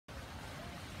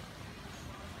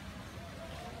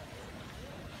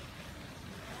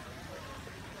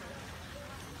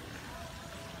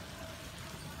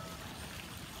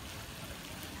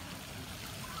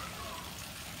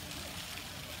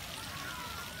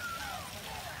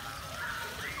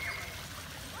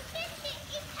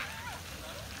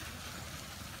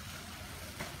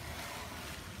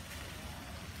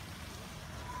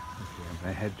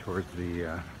head towards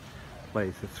the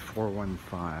place. It's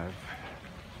 415.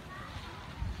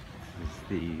 This is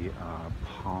the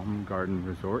Palm Garden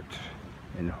Resort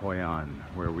in Hoi An,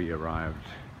 where we arrived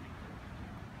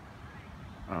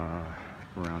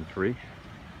around 3.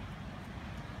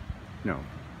 No,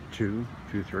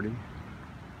 2:30.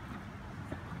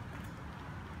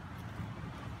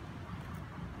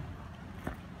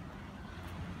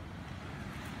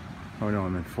 Oh no, I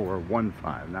meant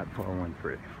 415, not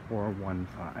 413.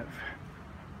 415.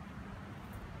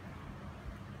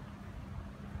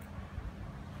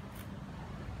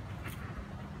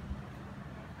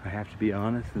 I have to be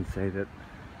honest and say that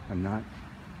I'm not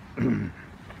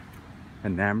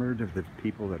enamored of the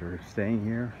people that are staying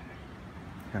here.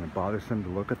 Kind of bothersome to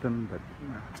look at them, but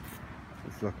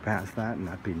let's look past that and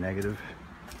not be negative.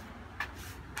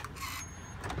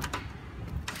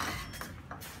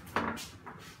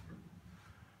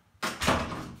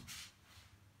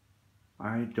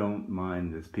 I don't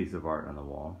mind this piece of art on the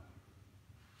wall.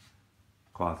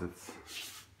 Closets,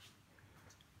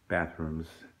 bathrooms.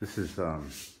 This is kind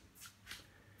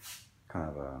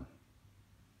of a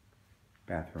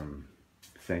bathroom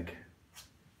sink,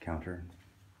 counter,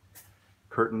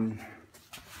 curtain,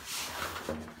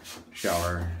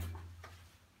 shower,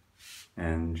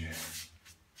 and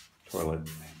toilet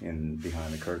in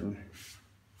behind the curtain.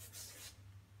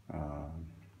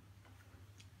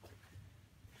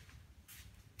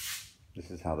 This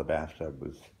is how the bathtub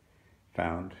was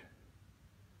found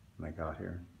when I got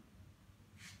here.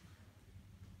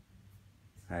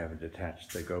 I haven't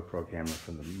detached the GoPro camera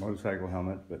from the motorcycle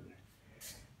helmet, but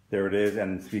there it is,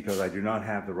 and it's because I do not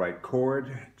have the right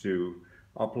cord to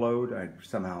upload. I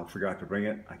somehow forgot to bring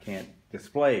it. I can't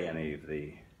display any of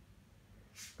the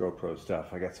GoPro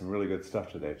stuff. I got some really good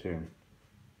stuff today too.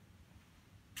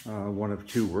 One of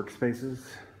 2 workspaces.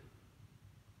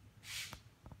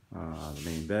 The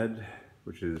main bed,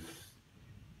 which is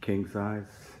king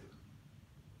size.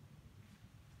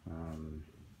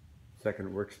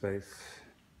 Second workspace.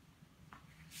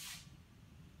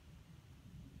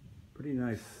 Pretty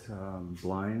nice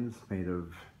blinds made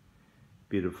of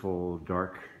beautiful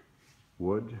dark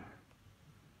wood.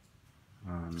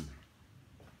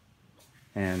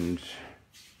 And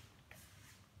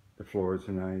the floors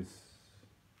are nice.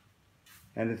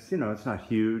 And it's, you know, it's not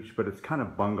huge, but it's kind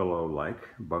of bungalow-like.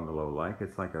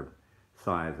 It's like a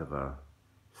size of a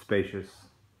spacious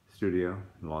studio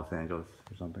in Los Angeles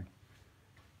or something.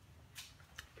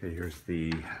 Okay, here's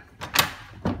the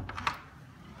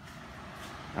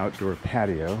outdoor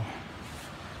patio.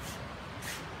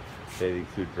 Bathing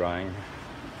suit drying.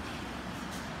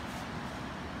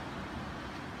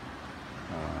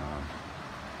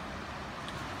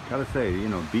 Gotta say, you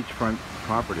know, beachfront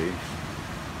property.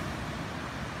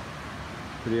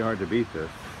 Pretty hard to beat this.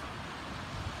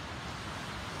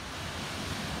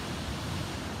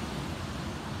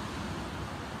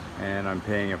 And I'm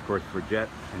paying, of course, for Jet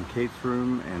and Kate's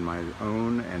room and my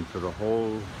own, and for the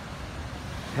whole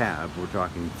tab. We're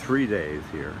talking 3 days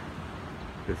here,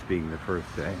 this being the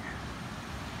first day.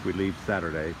 We leave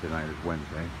Saturday, tonight is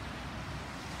Wednesday.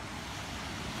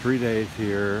 3 days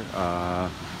here,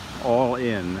 all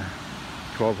in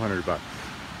 $1,200 bucks.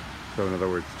 So in other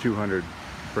words, 200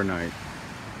 per night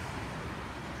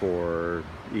for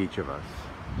each of us.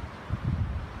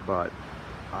 But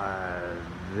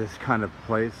this kind of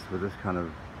place with this kind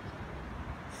of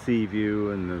sea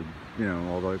view and the, you know,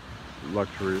 all the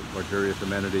luxurious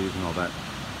amenities and all that,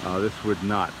 this would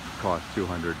not cost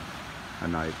 200 a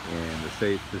night in the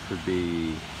States. This would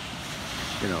be,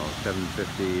 you know,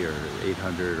 750 or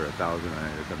 800 or 1,000 a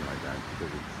night or something like that,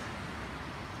 because it's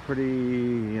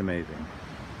pretty amazing.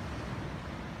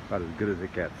 About as good as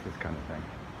it gets, this kind of thing.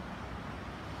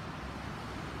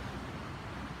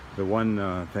 The one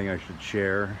thing I should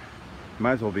share,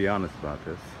 might as well be honest about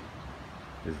this,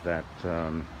 is that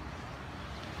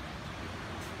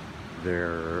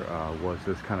there was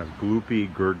this kind of gloopy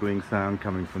gurgling sound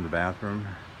coming from the bathroom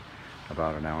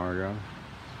about an hour ago.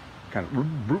 Kind of,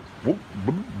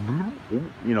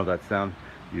 you know, that sound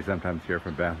you sometimes hear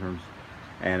from bathrooms.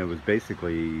 And it was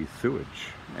basically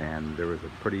sewage, and there was a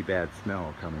pretty bad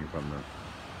smell coming from the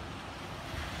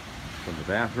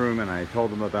bathroom, and I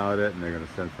told them about it, and they're going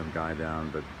to send some guy down,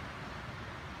 but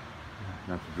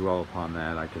not to dwell upon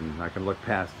that. I can look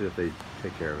past it if they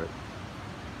take care of it.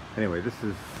 Anyway, this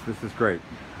is great.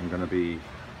 I'm going to be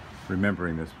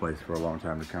remembering this place for a long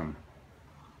time to come.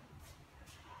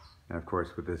 And of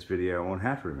course, with this video, I won't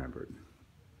have to remember it.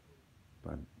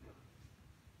 But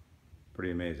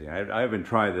pretty amazing. I haven't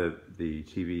tried the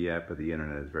TV yet, but the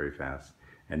internet is very fast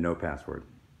and no password.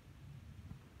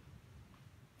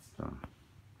 So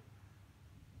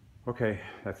Okay,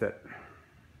 that's it.